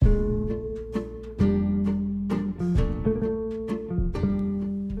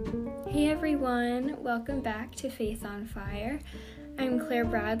welcome back to Faith on Fire. I'm Claire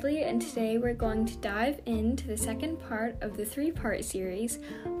Bradley, and today we're going to dive into the second part of the three-part series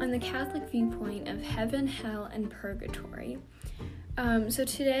on the Catholic viewpoint of heaven, hell, and purgatory. So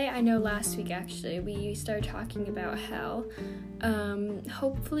today, I know last week actually, we started talking about hell.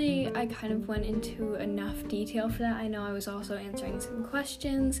 Hopefully I kind of went into enough detail for that. I know I was also answering some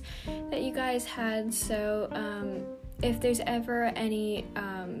questions that you guys had, so if there's ever any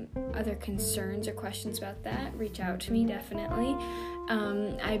other concerns or questions about that, reach out to me, definitely.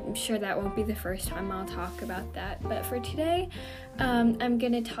 I'm sure that won't be the first time I'll talk about that, but for today, I'm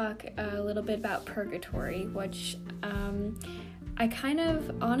going to talk a little bit about purgatory, which I kind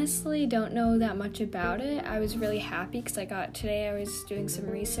of honestly don't know that much about it. I was really happy because I was doing some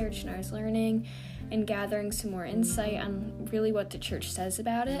research and I was learning and gathering some more insight on really what the church says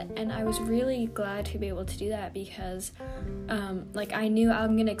about it, and I was really glad to be able to do that because I knew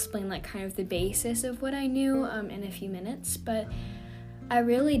I'm going to explain kind of the basis of what I knew in a few minutes, but I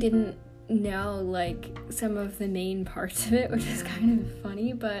really didn't know some of the main parts of it, which is kind of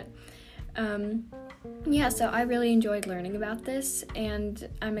funny, but so I really enjoyed learning about this, and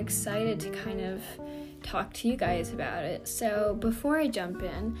I'm excited to kind of talk to you guys about it. So before I jump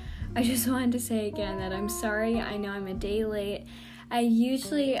in, I just wanted to say again that I'm sorry. I know I'm a day late.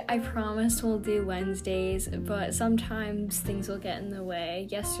 I promise we'll do Wednesdays, but sometimes things will get in the way.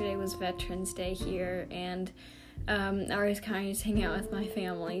 Yesterday was Veterans Day here, and I was kind of just hanging out with my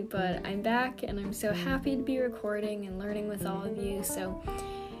family, but I'm back, and I'm so happy to be recording and learning with all of you, so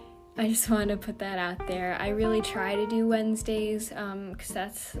I just wanted to put that out there. I really try to do Wednesdays, because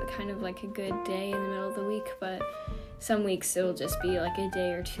that's kind of a good day in the middle of the week, but some weeks it'll just be a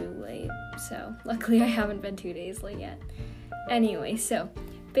day or two late, so luckily I haven't been 2 days late yet. Anyway, so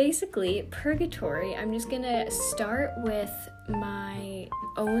basically, purgatory, I'm just gonna start with my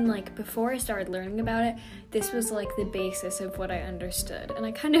own, before I started learning about it, this was the basis of what I understood, and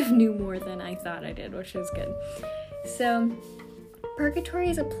I kind of knew more than I thought I did, which is good. So purgatory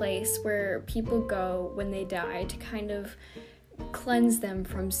is a place where people go when they die to kind of cleanse them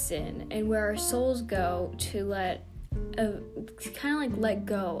from sin, and where our souls go to let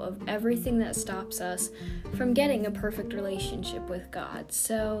go of everything that stops us from getting a perfect relationship with God.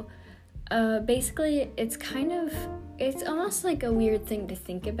 So basically it's almost a weird thing to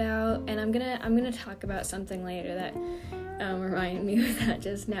think about, and I'm gonna talk about something later that reminded me of that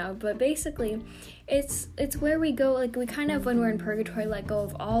just now, but basically it's where we go, we kind of, when we're in purgatory, let go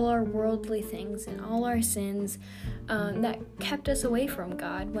of all our worldly things and all our sins that kept us away from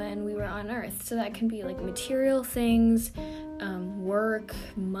God when we were on earth. So that can be material things, work,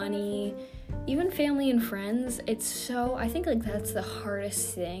 money, even family and friends. I think that's the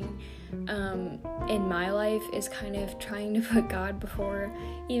hardest thing in my life, is kind of trying to put God before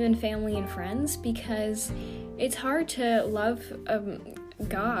even family and friends, because it's hard to love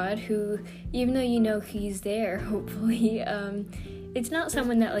God who, even though he's there, hopefully, it's not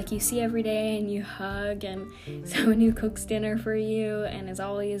someone that you see every day and you hug, and someone who cooks dinner for you and is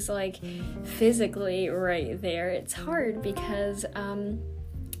always physically right there. It's hard because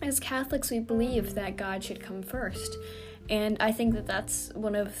as Catholics we believe that God should come first, and I think that that's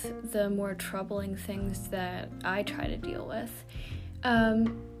one of the more troubling things that I try to deal with.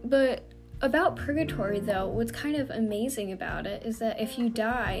 But about purgatory, though, what's kind of amazing about it is that if you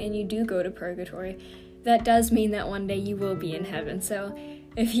die and you do go to purgatory, that does mean that one day you will be in heaven. So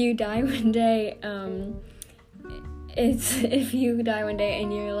if you die one day, if you die one day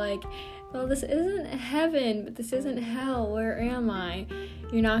and you're well, this isn't heaven, but this isn't hell, where am I?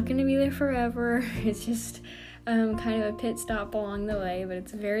 You're not going to be there forever. It's just kind of a pit stop along the way, but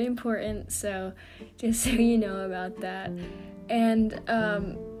it's very important, so just so you know about that. And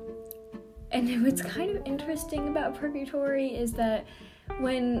what's kind of interesting about purgatory is that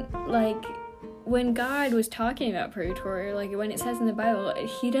when God was talking about purgatory, when it says in the Bible,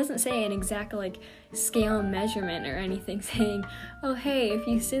 he doesn't say an exact scale and measurement or anything, saying, oh hey, if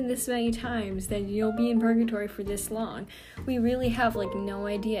you sin this many times, then you'll be in purgatory for this long. We really have no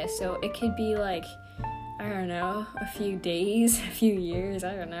idea, so it could be I don't know, a few days, a few years,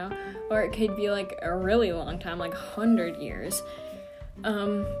 I don't know, or it could be a really long time, 100 years,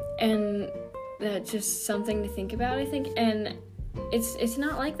 and that's just something to think about, I think. And it's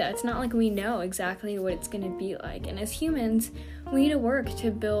not like that. It's not we know exactly what it's going to be like. And as humans, we need to work to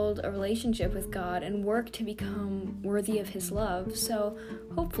build a relationship with God and work to become worthy of his love. So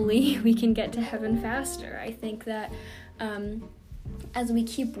hopefully we can get to heaven faster. I think that as we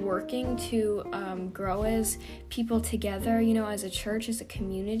keep working to grow as people together, as a church, as a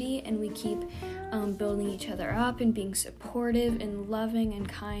community, and we keep building each other up and being supportive and loving and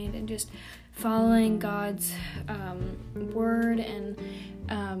kind and just following God's word and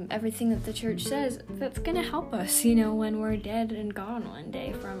everything that the church says, that's going to help us, when we're dead and gone one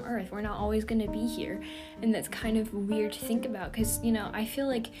day from earth. We're not always going to be here. And that's kind of weird to think about because, I feel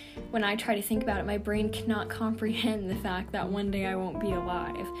like when I try to think about it, my brain cannot comprehend the fact that one day I won't be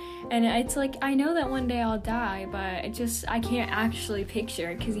alive. And it's like, I know that one day I'll die, but I can't actually picture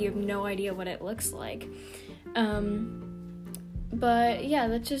it because you have no idea what it looks like. But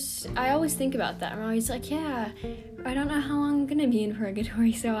yeah, I always think about that. I'm always like, yeah, I don't know how long I'm going to be in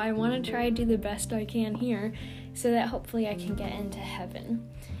purgatory, so I want to try to do the best I can here so that hopefully I can get into heaven.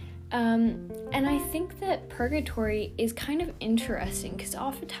 And I think that purgatory is kind of interesting because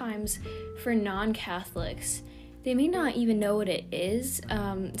oftentimes for non-Catholics, they may not even know what it is.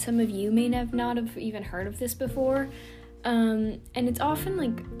 Some of you may not have even heard of this before. And it's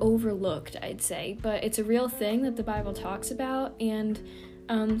often overlooked, I'd say, but it's a real thing that the Bible talks about and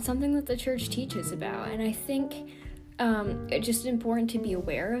something that the church teaches about. And I think it's just important to be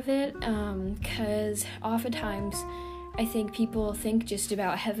aware of it because oftentimes I think people think just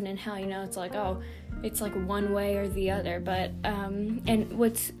about heaven and hell, it's like, oh, it's like one way or the other. But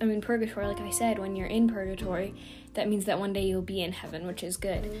purgatory, like I said, when you're in purgatory, that means that one day you'll be in heaven, which is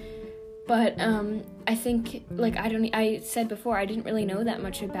good. But I think, I said before, I didn't really know that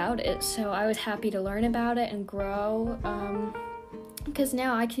much about it, so I was happy to learn about it and grow, because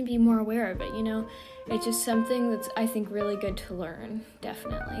now I can be more aware of it, It's just something that's, I think, really good to learn,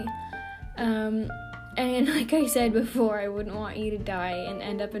 definitely. And like I said before, I wouldn't want you to die and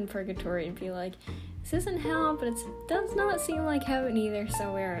end up in purgatory and be like, this isn't hell, but it does not seem like heaven either,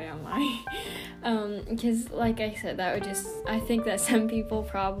 so where am I? Because, like I said, I think that some people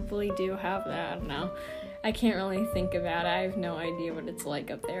probably do have that. I don't know. I can't really think about it. I have no idea what it's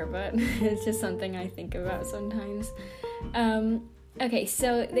like up there, but it's just something I think about sometimes. Okay,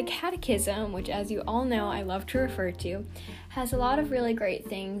 so the Catechism, which as you all know I love to refer to, has a lot of really great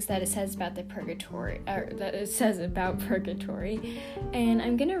things that it says about purgatory. And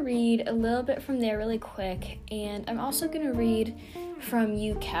I'm going to read a little bit from there really quick, and I'm also going to read from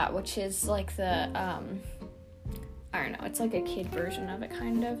UCAT, which is like the, I don't know, it's like a kid version of it,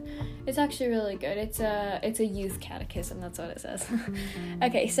 kind of. It's actually really good. It's a youth catechism, that's what it says.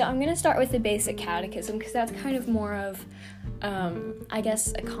 Okay, so I'm going to start with the basic catechism, because that's kind of more of, I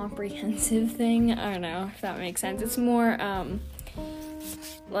guess, a comprehensive thing. I don't know if that makes sense. It's more,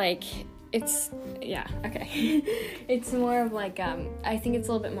 it's more of I think it's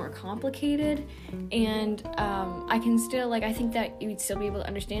a little bit more complicated, and I can still, I think that you'd still be able to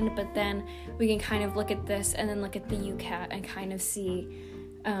understand it, but then we can kind of look at this and then look at the UCAT and kind of see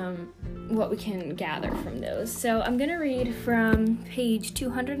what we can gather from those. So I'm going to read from page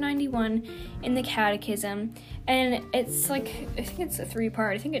 291 in the Catechism, and it's I think it's a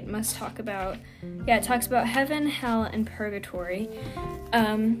 3-part. I think it must talk about, it talks about heaven, hell, and purgatory.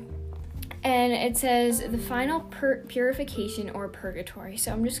 And it says the final purification or purgatory.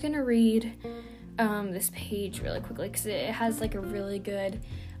 So I'm just going to read this page really quickly because it has a really good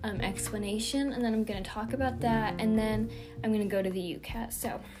explanation, and then I'm going to talk about that, and then I'm going to go to the UCAT.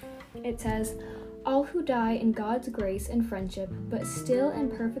 So it says, all who die in God's grace and friendship, but still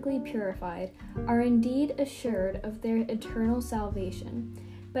imperfectly purified, are indeed assured of their eternal salvation.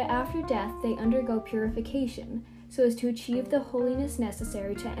 But after death they undergo purification, so as to achieve the holiness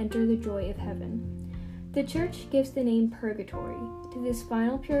necessary to enter the joy of heaven. The Church gives the name purgatory to this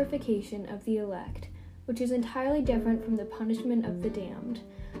final purification of the elect, which is entirely different from the punishment of the damned.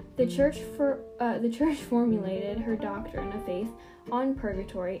 The Church formulated her doctrine of faith on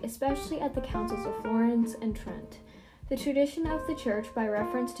purgatory, especially at the councils of Florence and Trent. The tradition of the Church, by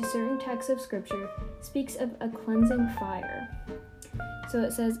reference to certain texts of Scripture, speaks of a cleansing fire. So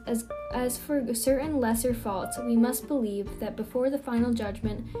it says, as for certain lesser faults, we must believe that before the final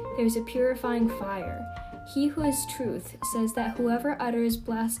judgment there is a purifying fire. He who is truth says that whoever utters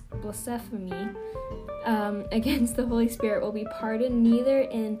blasphemy against the Holy Spirit will be pardoned neither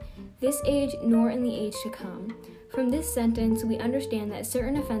in this age nor in the age to come. From this sentence, we understand that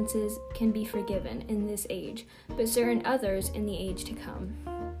certain offenses can be forgiven in this age, but certain others in the age to come.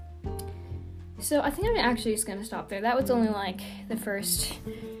 So I think I'm actually just going to stop there. That was only the first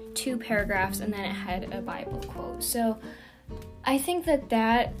 2 paragraphs, and then it had a Bible quote. So I think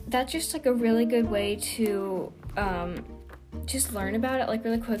that's just a really good way to just learn about it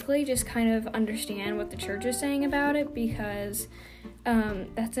really quickly, just kind of understand what the Church is saying about it, because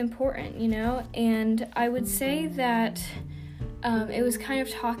that's important, and I would say that it was kind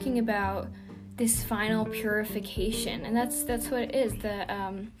of talking about this final purification, and that's what it is.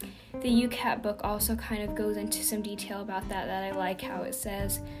 The UCAT book also kind of goes into some detail about that I like, how it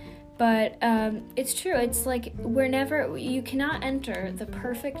says But it's true. It's like you cannot enter the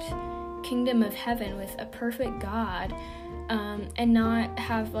perfect kingdom of heaven with a perfect God and not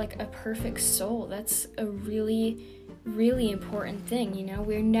have like a perfect soul. That's a really, really important thing.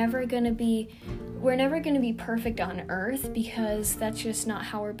 We're never gonna be perfect on earth, because that's just not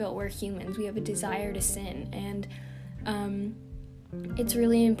how we're built. We're humans. We have a desire to sin, and it's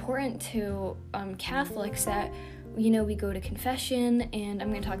really important to Catholics that we go to confession, and I'm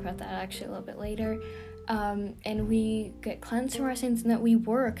going to talk about that actually a little bit later, and we get cleansed from our sins, and that we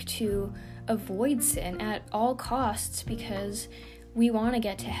work to avoid sin at all costs, because we want to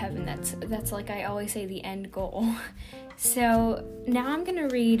get to heaven. That's like I always say, the end goal. So now I'm going to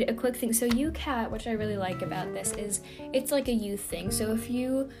read a quick thing. So UCAT, which I really like about this, is it's like a youth thing. So if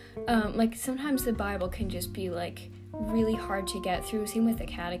you, like sometimes the Bible can just be like really hard to get through, same with the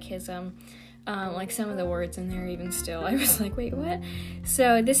catechism. Like some of the words in there, even still, I was like, wait, what?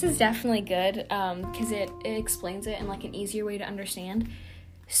 So this is definitely good, because it explains it in like an easier way to understand.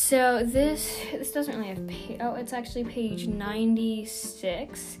 So this doesn't really have it's actually page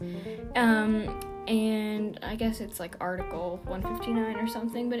 96, and I guess it's like article 159 or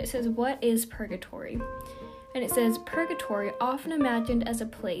something, but it says, what is purgatory? And it says, purgatory, often imagined as a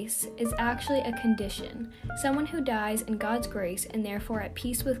place, is actually a condition. Someone who dies in God's grace and therefore at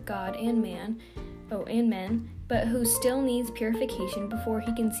peace with God and men, but who still needs purification before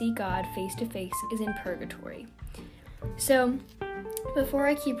he can see God face to face, is in purgatory. So, before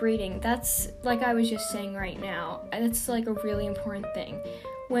I keep reading, that's like I was just saying right now, that's like a really important thing.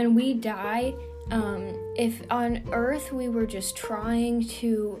 When we die, if on earth we were just trying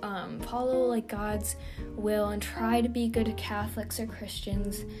to follow like God's will and try to be good Catholics or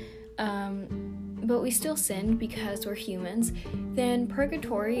Christians, but we still sinned because we're humans, then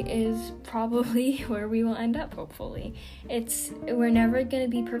purgatory is probably where we will end up, hopefully. We're never going to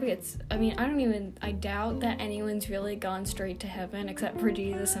be perfect. I doubt that anyone's really gone straight to heaven except for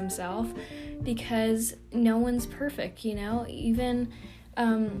Jesus himself, because no one's perfect, even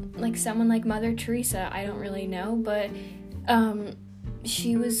like someone like Mother Teresa, I don't really know, but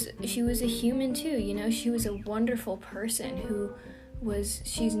she was a human too, she was a wonderful person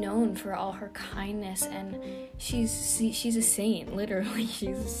she's known for all her kindness, and she's a saint, literally.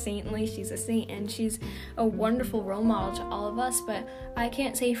 She's a saint, and she's a wonderful role model to all of us, but I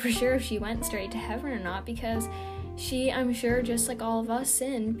can't say for sure if she went straight to heaven or not, because she, I'm sure, just like all of us,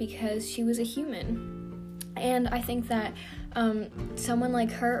 sinned because she was a human. And I think that someone like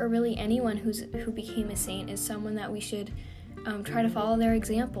her, or really anyone who became a saint, is someone that we should try to follow their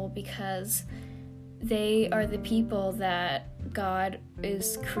example, because they are the people that God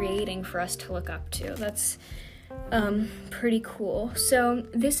is creating for us to look up to. That's pretty cool. So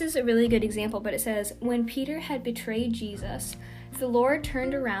this is a really good example, but it says, when Peter had betrayed Jesus, the Lord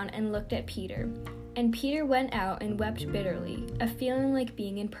turned around and looked at Peter, and Peter went out and wept bitterly, a feeling like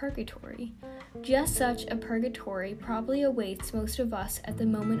being in purgatory. Just such a purgatory probably awaits most of us at the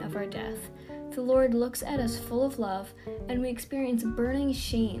moment of our death. The Lord looks at us full of love, and we experience burning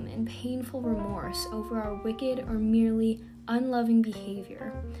shame and painful remorse over our wicked or merely unloving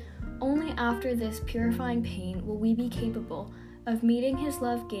behavior. Only after this purifying pain will we be capable of meeting his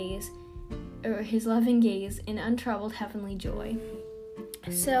loving gaze in untroubled heavenly joy.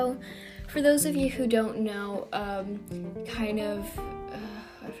 So, for those of you who don't know, I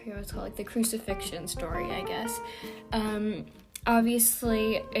forget what it's called, like the crucifixion story, I guess.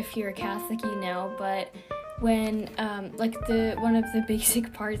 Obviously, if you're a Catholic, you know, but when, one of the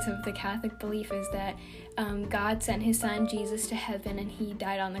basic parts of the Catholic belief is that God sent his son Jesus to heaven, and he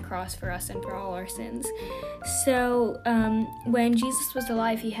died on the cross for us and for all our sins. So, when Jesus was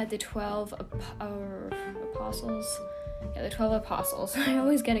alive, he had the 12 apostles. Yeah, the 12 apostles. I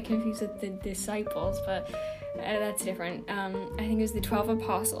always get it confused with the disciples, but that's different. I think it was the 12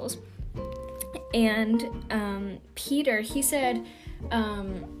 apostles. And Peter, he said,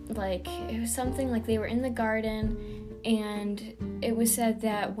 it was something like they were in the garden, and it was said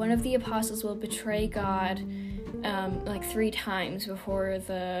that one of the apostles will betray God 3 times before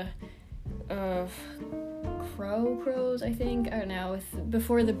the crows, I think. I don't know,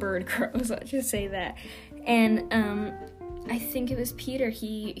 before the bird crows, let's just say that. And I think it was Peter,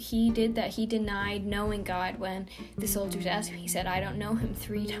 he did that. He denied knowing God when the soldiers asked him. He said, I don't know him,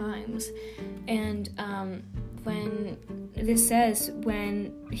 3 times. And when this says,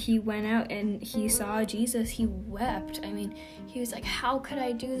 when he went out and he saw Jesus, he wept. I mean, he was like, how could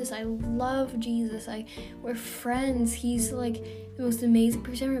I do this? I love Jesus. We're friends. He's like the most amazing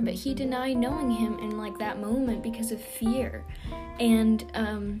person ever. But he denied knowing him in like that moment because of fear. And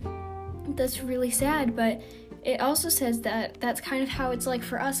that's really sad, but it also says that that's kind of how it's like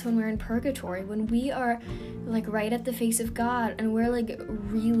for us when we're in purgatory, when we are like right at the face of God and we're like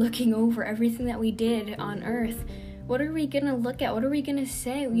re-looking over everything that we did on earth. What are we gonna look at? What are we gonna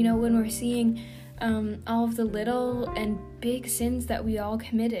say, when we're seeing all of the little and big sins that we all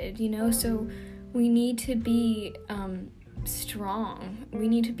committed, So we need to be strong. We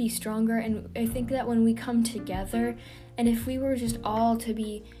need to be stronger, and I think that when we come together, and if we were just all to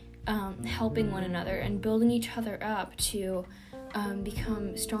be helping one another and building each other up to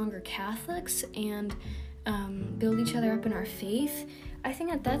become stronger Catholics and build each other up in our faith, I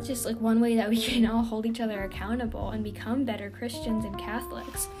think that that's just like one way that we can all hold each other accountable and become better Christians and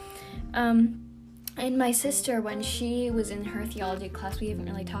Catholics. And my sister, when she was in her theology class, we haven't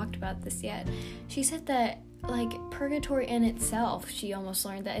really talked about this yet, she said that like purgatory in itself, she almost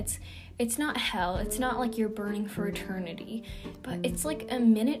learned that it's not hell. It's not like you're burning for eternity, but it's like a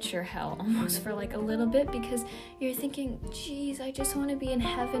miniature hell almost for like a little bit, because you're thinking, geez, I just want to be in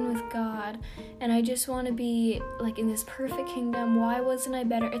heaven with God, and I just want to be like in this perfect kingdom. Why wasn't I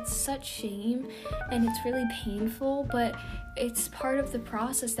better? It's such shame, and it's really painful, but it's part of the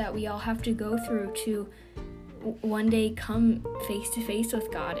process that we all have to go through to one day come face to face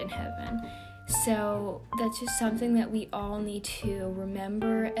with God in heaven. So that's just something that we all need to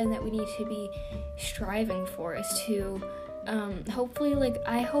remember, and that we need to be striving for, is to hopefully, like,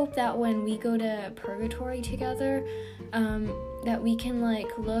 I hope that when we go to purgatory together, that we can like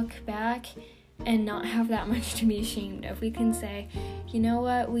look back and not have that much to be ashamed of. We can say, you know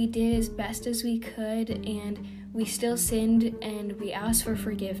what, we did as best as we could, and we still sinned, and we asked for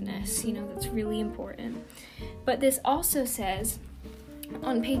forgiveness. That's really important. But this also says,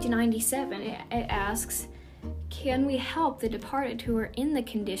 on page 97, it asks, can we help the departed who are in the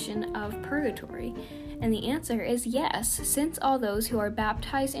condition of purgatory? And the answer is yes, since all those who are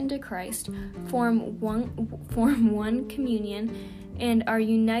baptized into Christ form one communion and are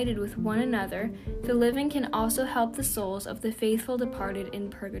united with one another, the living can also help the souls of the faithful departed in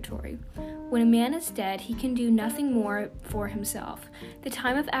purgatory. When a man is dead, he can do nothing more for himself. The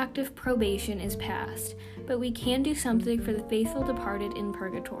time of active probation is past, but we can do something for the faithful departed in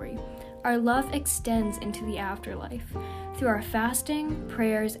purgatory. Our love extends into the afterlife through our fasting,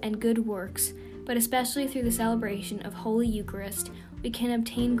 prayers, and good works, but especially through the celebration of Holy Eucharist, we can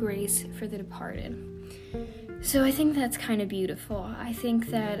obtain grace for the departed. So I think that's kind of beautiful. I think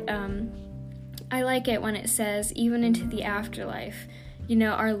that I like it when it says, even into the afterlife,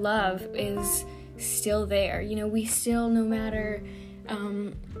 our love is still there. We still, no matter,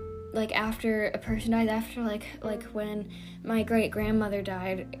 like after a person dies, after like when my great-grandmother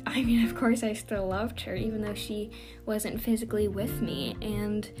died, I mean, of course I still loved her, even though she wasn't physically with me,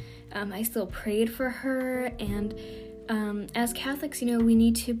 and I still prayed for her, and as Catholics, we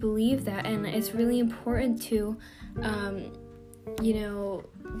need to believe that, and it's really important to,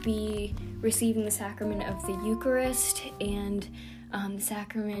 be receiving the sacrament of the Eucharist, and the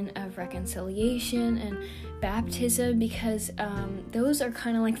sacrament of reconciliation and baptism, because those are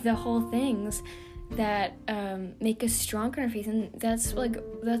kind of like the whole things that make us stronger in faith, and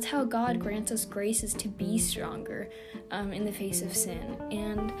that's how God grants us graces to be stronger in the face of sin.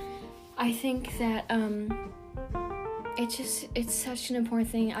 And I think that it's such an important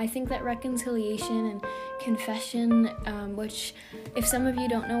thing. I think that reconciliation and confession, which if some of you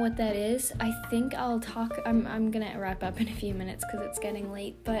don't know what that is, I think I'm gonna wrap up in a few minutes because it's getting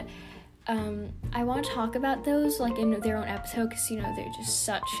late, but I want to talk about those like in their own episode, because they're just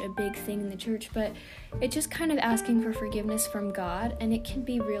such a big thing in the church. But it's just kind of asking for forgiveness from God, and it can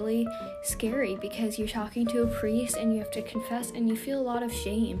be really scary because you're talking to a priest and you have to confess, and you feel a lot of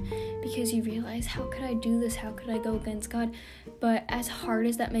shame because you realize, how could I do this? How could I go against God? But as hard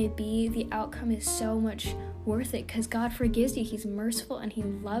as that may be, the outcome is so much worth it, because God forgives you. He's merciful, and He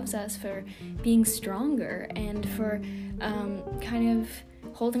loves us for being stronger and for kind of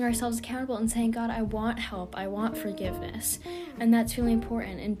holding ourselves accountable and saying, God, I want help, I want forgiveness. And that's really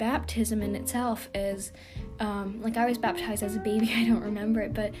important. And baptism in itself is, like, I was baptized as a baby, I don't remember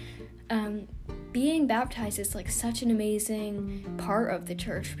it, but being baptized is like such an amazing part of the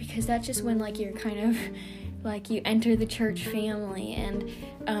church, because that's just when like you're kind of like you enter the church family,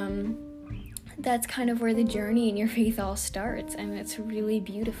 and that's kind of where the journey in your faith all starts, and it's really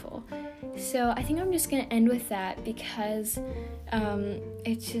beautiful. So I think I'm just going to end with that, because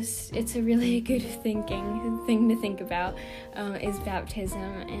it's a really good thing to think about, is baptism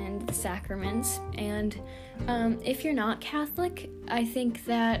and the sacraments. And if you're not Catholic, I think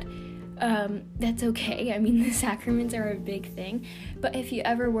that that's okay. I mean, the sacraments are a big thing, but if you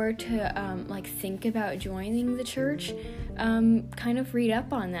ever were to think about joining the church, kind of read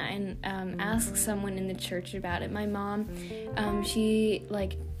up on that and ask someone in the church about it. My mom, she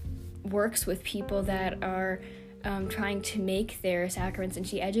works with people that are trying to make their sacraments, and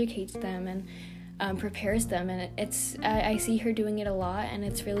she educates them and prepares them, and I see her doing it a lot, and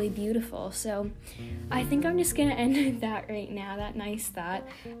it's really beautiful. So I think I'm just gonna end with that right now, that nice thought.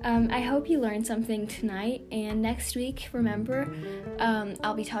 I hope you learned something tonight, and next week, remember,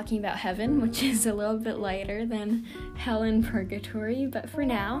 I'll be talking about heaven, which is a little bit lighter than hell and purgatory, but for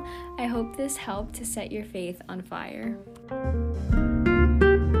now, I hope this helped to set your faith on fire.